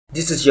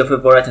This is your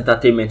favorite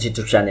entertainment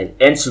YouTube channel,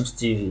 Entzhood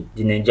TV,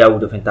 the Nigerian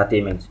world of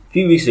entertainment.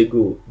 Few weeks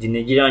ago, the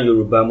Nigerian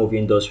Yoruba movie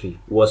industry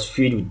was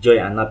filled with joy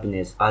and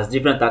happiness as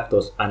different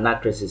actors and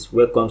actresses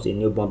welcomed a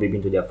newborn baby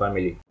into their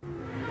family.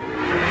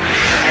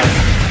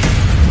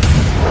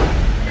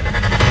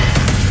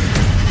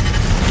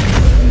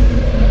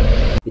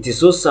 It is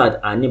so sad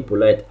and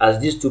impolite as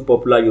these two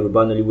popular Yoruba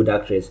Nollywood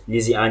actresses,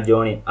 Lizzy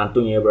Anjorin and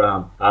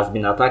Toyin, has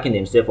been attacking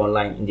themselves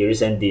online in the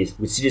recent days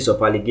with series of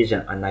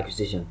allegations and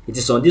accusations. It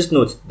is on this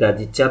note that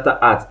the Theater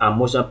Art and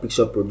Motion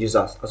Picture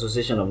Producers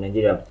Association of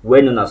Nigeria,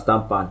 well known as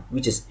TAMPAN,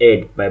 which is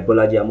headed by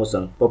Bolaji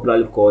Amosan,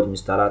 popularly called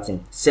Mr.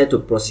 Latin, set to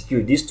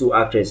prosecute these two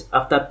actresses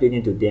after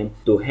pleading to them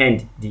to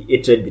end the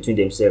hatred between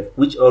themselves,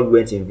 which all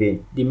went in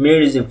vain. The main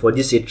reason for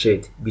this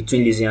hatred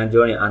between Lizzy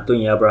Anjorin and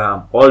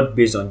Toyin, all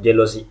based on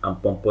jealousy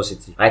and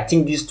pomposity. I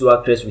think these two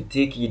actresses will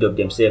take heed of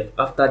themselves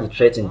after the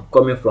threatening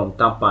coming from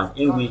TAMPAN,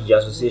 in which the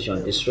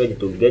association is ready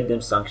to get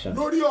them sanctioned.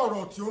 Lórí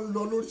ọ̀rọ̀ tí ó ń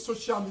lọ lórí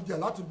social media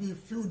láti bí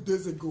few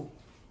days ago,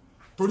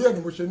 torí ẹni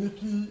mo ṣe ní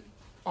kí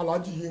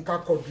Alhaji Yinka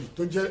Quadri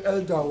tó jẹ́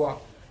elder wa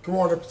kí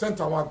wọ́n represent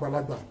àwọn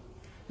àgbàlagbà.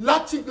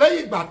 Láti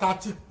lẹ́yìn ìgbà tá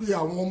ti pe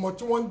àwọn ọmọ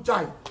tí wọ́n ń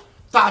jà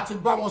tá ti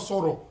bá wọn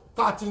sọ̀rọ̀,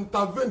 tá ti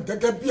intervene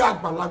gẹ́gẹ́ bí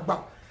àgbàlagbà.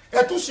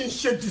 Ẹ tún sì ń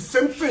ṣe the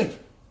same thing.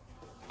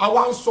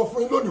 Àwa ń sọ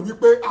fún yín lónìí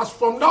wípé as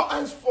from now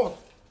henceforth,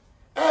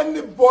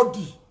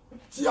 anybody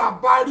tí a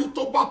bá rí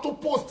tó bá tó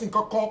post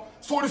nǹkankan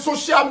sórí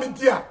social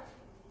media,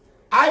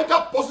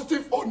 either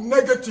positive or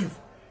negative,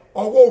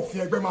 ọwọ́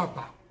òfin ẹgbẹ́ máa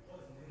bá,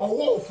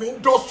 ọwọ́ òfin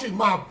industry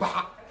máa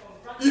bá.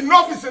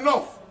 Enough is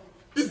enough.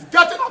 It's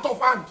getting out of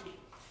hand.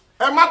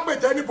 Ẹ má pè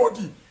jẹ́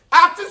anybody.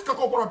 Artist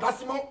kankan gbọ́dọ̀ dá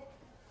sí mọ́.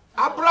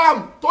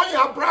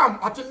 Toyin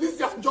àti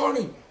Lizzy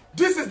Anjorin,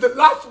 this is the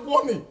last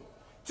warning.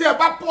 Tí ẹ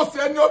bá post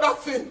any other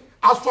thing,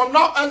 as from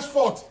now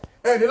henceforth,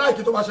 ẹ ní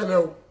láìkí tó bá ṣẹlẹ̀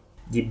o.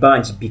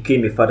 Dbanj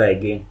became a father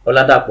again.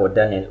 Oladapo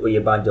Daniel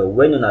Oyebanjo,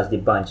 well known as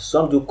Dbanj,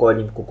 some do call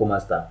him Coco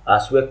Master,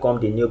 has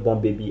welcomed the newborn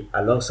baby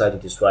alongside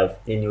with his wife,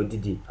 Lineo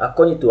Didi.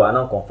 According to an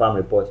unconfirmed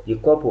report, the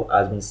couple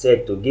has been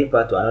said to give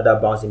birth to another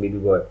bouncing baby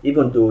boy,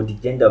 even though the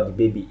gender of the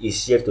baby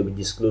is yet to be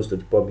disclosed to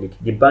the public.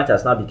 Dbanj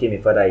has now become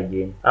a father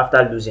again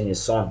after losing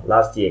his son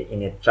last year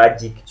in a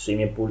tragic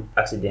swimming pool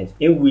accident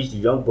in which the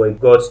young boy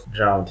got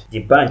drowned.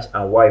 Dbanj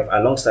and wife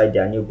alongside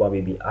their newborn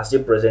baby are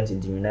still present in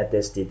the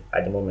United States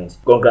at the moment.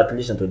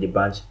 Congratulations to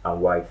Dbanj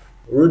and wife.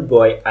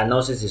 Rudeboy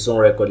announces his own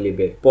record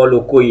label. Paul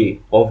Okoye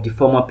of the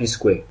former P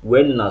Square,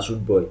 well known as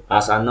Rudeboy,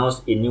 has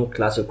announced a new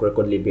classic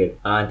record label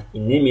and he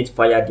named it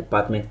Fire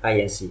Department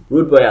Inc.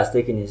 Rudeboy has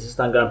taken his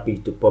Instagram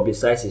page to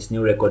publicize his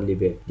new record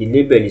label. The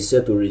label is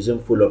set to resume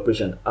full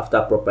operation after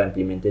proper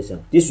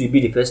implementation. This will be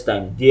the first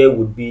time there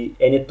would be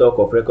any talk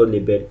of record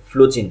label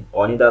floating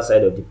on either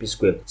side of the P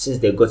Square since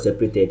they got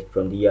separated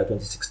from the year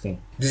 2016.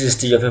 This is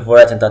still your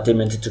favorite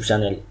entertainment YouTube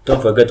channel.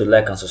 Don't forget to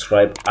like and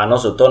subscribe and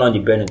also turn on the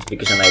bell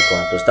notification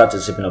icon to start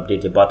receiving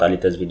updates about our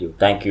latest video.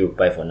 Thank you.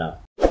 Bye for now.